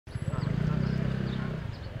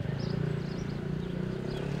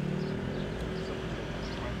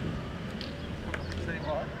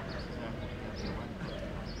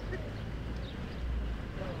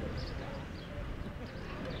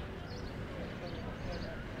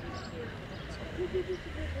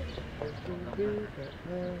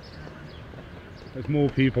There's more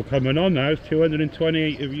people coming on now. There's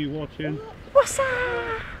 228 of you watching. What's up?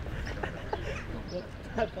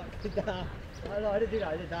 I didn't do that,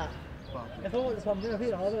 I did that. If I want this one, I'm going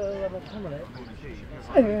to have a camera it.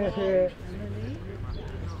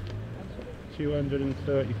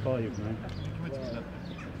 235 now.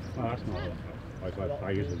 Oh, that's not like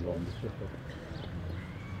 1,000 on the slipper.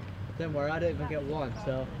 Don't worry, I don't even get one,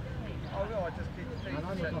 so.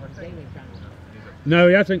 No,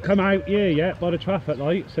 he hasn't come out here yet by the traffic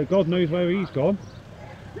light, so God knows where he's gone.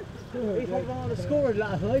 He's on the scoring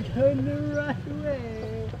last night, turn the right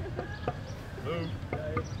way.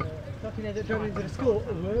 Fucking end up driving into the school.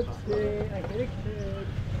 Whoopsie, I get it.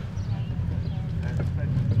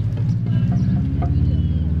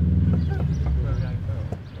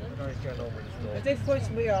 If they find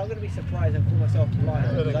some here, I'm going to be surprised and call myself blind.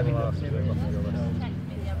 I've been looking at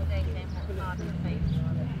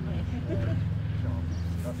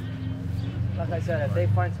like I said, if they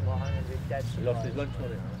find some, I'm going to be dead. He lost his lunch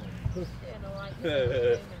money.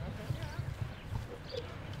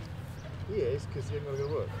 He is, because he ain't going to go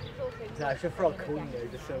to work. No, I should throw a coin there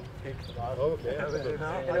just so big for that. Oh, okay. I've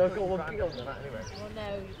got one big on that anyway. Well, no,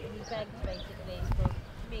 he begged basically for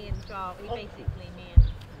me and Charlie, basically me and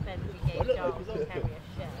Benji gave Charles to carry a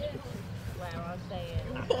shed where I was saying.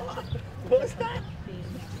 What's that?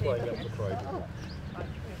 Flying up the pride.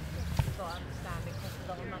 I understand it costs a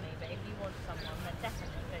lot of money, but if you want someone, then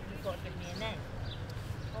definitely, but you've got to give me a name.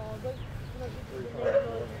 Oh, don't you give me the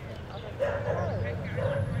name? I was like, no,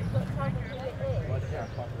 you've got time to do it here.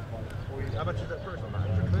 How much is that first one?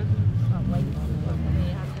 100 quid? Oh, wait, probably 150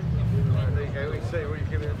 quid. There you go, we say, what are you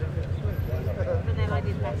giving him? But then I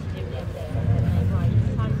did message him the other day and I said, hey, right,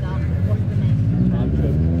 time's up, what's the name?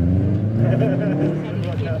 He said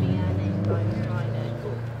he'd give me a name by Friday.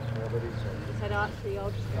 He said, actually,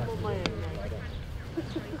 I'll just come on my own name.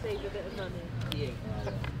 Save a bit of money. I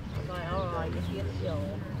was like, alright, if you're sure.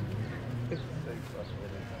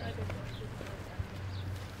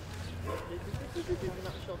 I'm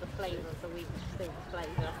not sure the flavour of the week is still the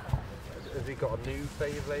flavour. Has he got a new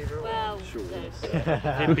flavour? Well, sure.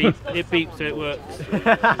 It beeps so it works.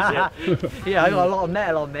 Yeah, I got a lot of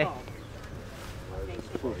metal on me.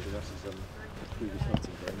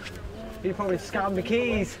 He probably scammed the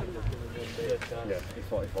keys. Yeah, he's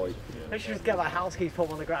 45. I should just get my house keys, put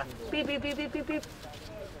them on the grass. Beep, beep, beep, beep, beep, beep.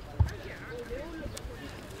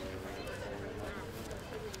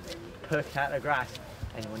 Perk out the grass.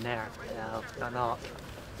 Anyone there? No, I'm not.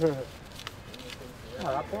 Oh,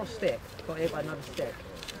 that poor stick. Got hit by another stick.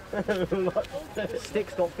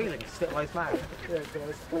 Stick's got feelings. Stick like his mouth. Yeah, it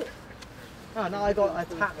does. Oh, now I got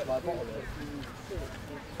attacked by a bottle.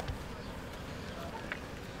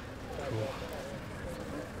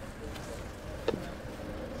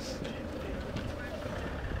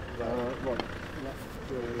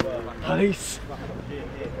 Nice.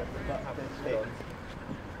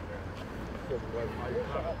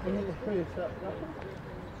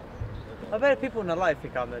 I bet people in their life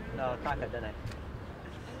think I'm a cracker, don't they?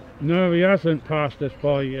 No, he hasn't passed us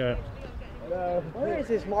by yet. Where is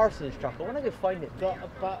this Marston's truck? I want to go find it. I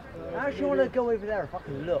actually want to go over there and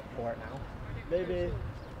fucking look for it now. Maybe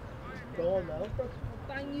go on now.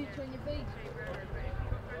 Bang you to on your feet.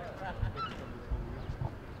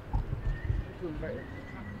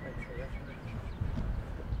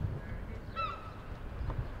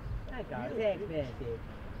 That guy's heck man, dude.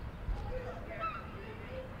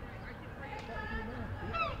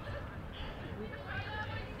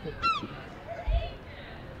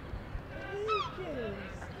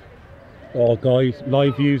 Oh guys,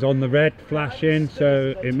 live views on the red flashing,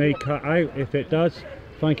 so it may cut out. If it does,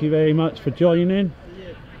 thank you very much for joining.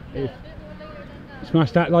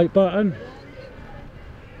 Smash that like button.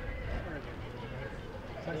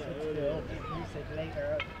 You said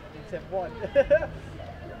later, you said one.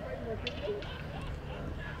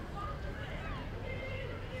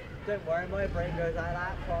 Don't worry, my brain goes like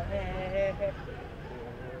that.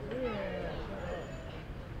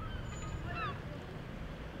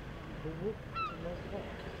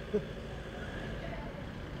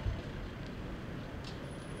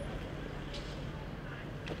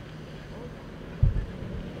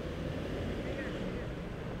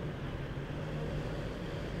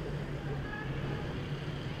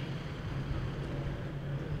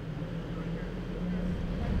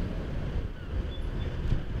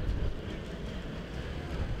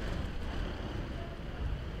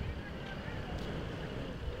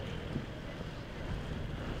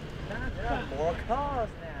 More cars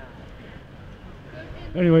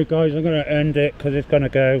now. Anyway guys, I'm going to end it because it's going to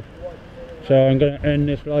go. So I'm going to end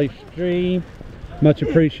this live stream. Much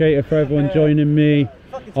appreciated for everyone joining me.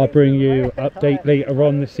 I'll bring you update later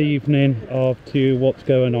on this evening of to what's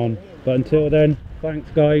going on. But until then,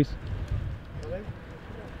 thanks guys.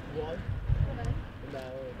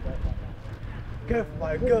 Go for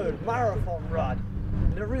my good marathon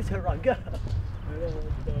run. Naruto run, go.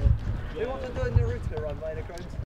 Who wants to do a Naruto run by the grounds?